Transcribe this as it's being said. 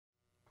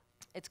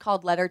It's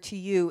called Letter to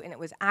You, and it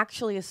was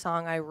actually a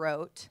song I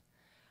wrote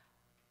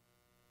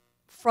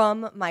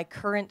from my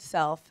current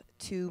self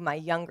to my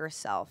younger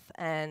self,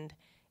 and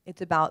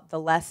it's about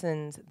the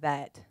lessons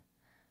that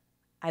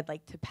I'd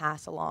like to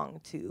pass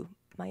along to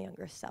my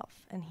younger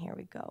self. And here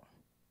we go.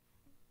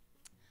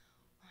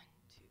 1,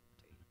 2,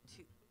 3,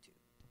 2, 2,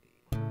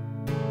 3.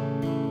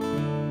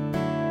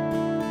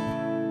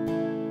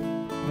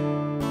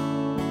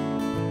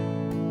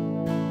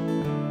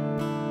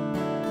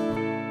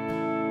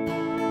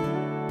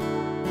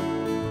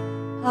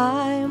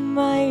 I'm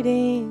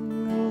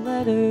writing a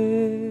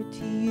letter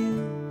to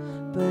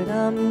you, but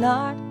I'm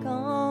not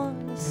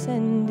gonna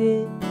send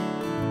it.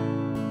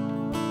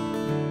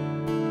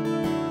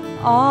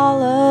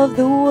 All of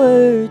the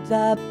words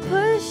I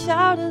push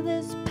out of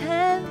this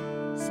pen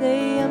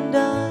say I'm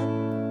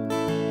done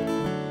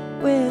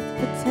with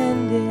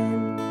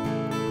pretending.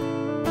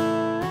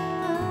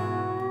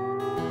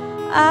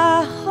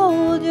 I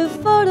hold your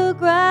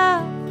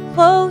photograph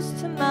close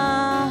to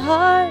my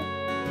heart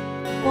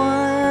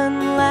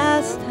one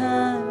last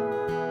time,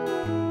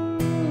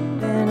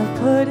 then I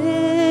put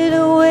it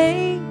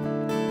away,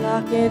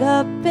 lock it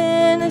up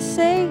in a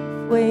safe,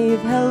 wave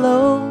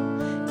hello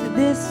to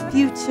this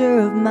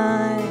future of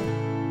mine.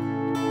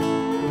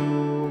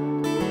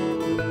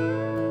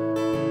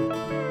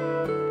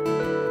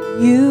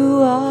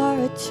 You are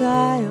a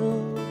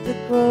child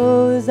that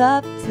grows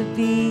up to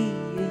be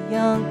a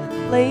young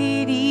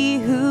lady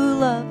who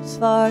loves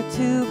far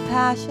too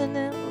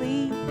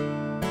passionately.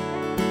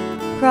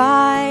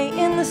 Cry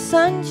in the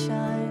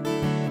sunshine,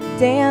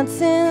 dance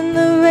in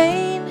the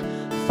rain,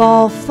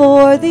 fall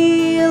for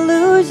the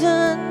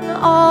illusion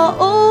all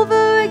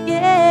over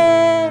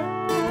again.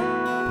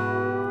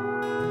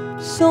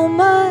 So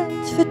much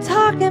for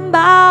talking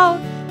about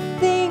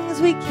things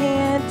we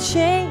can't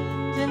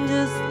change and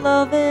just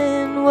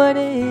loving what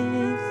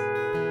is.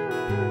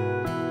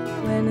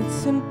 When it's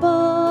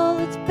simple,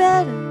 it's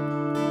better.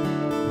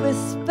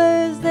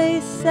 Whispers,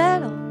 they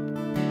settle.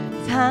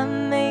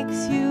 Time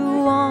makes you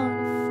want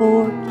to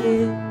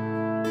forgive.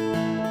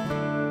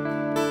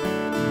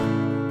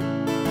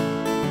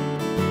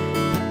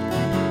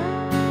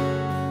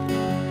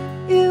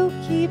 You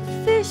keep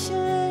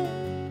fishing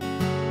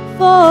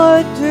for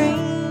a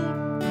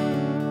dream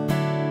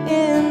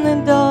in the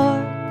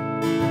dark,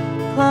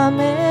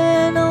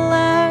 climbing a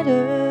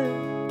ladder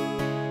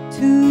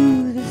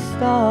to the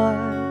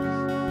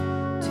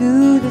stars,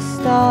 to the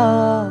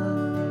stars.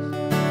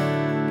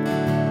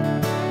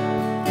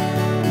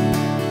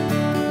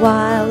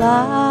 While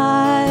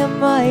I am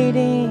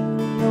writing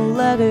a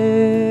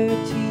letter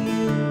to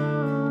you,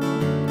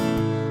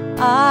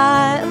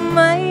 I am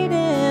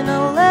writing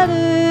a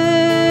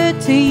letter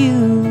to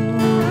you.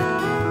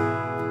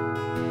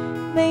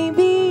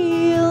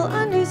 Maybe you'll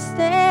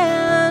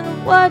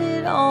understand what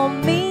it all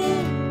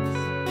means,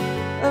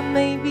 or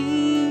maybe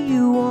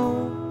you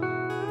won't.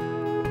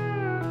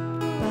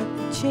 But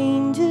the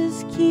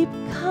changes keep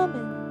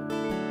coming,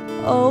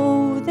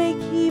 oh, they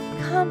keep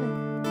coming.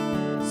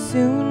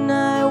 Soon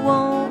I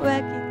won't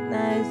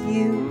recognize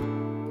you.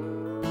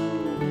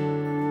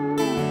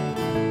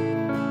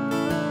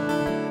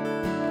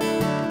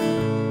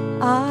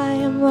 I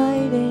am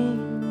writing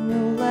a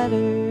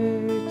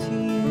letter to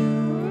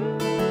you.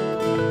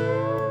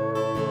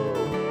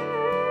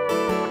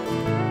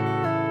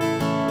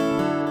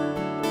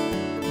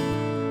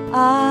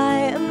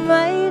 I am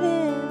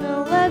writing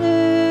a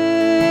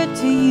letter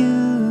to you.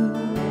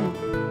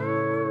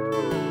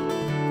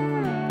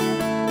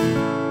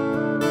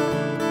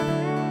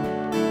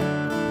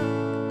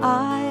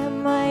 I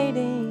am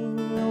writing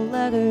a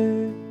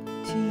letter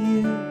to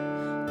you,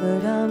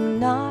 but I'm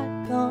not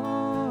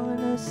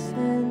gonna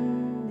send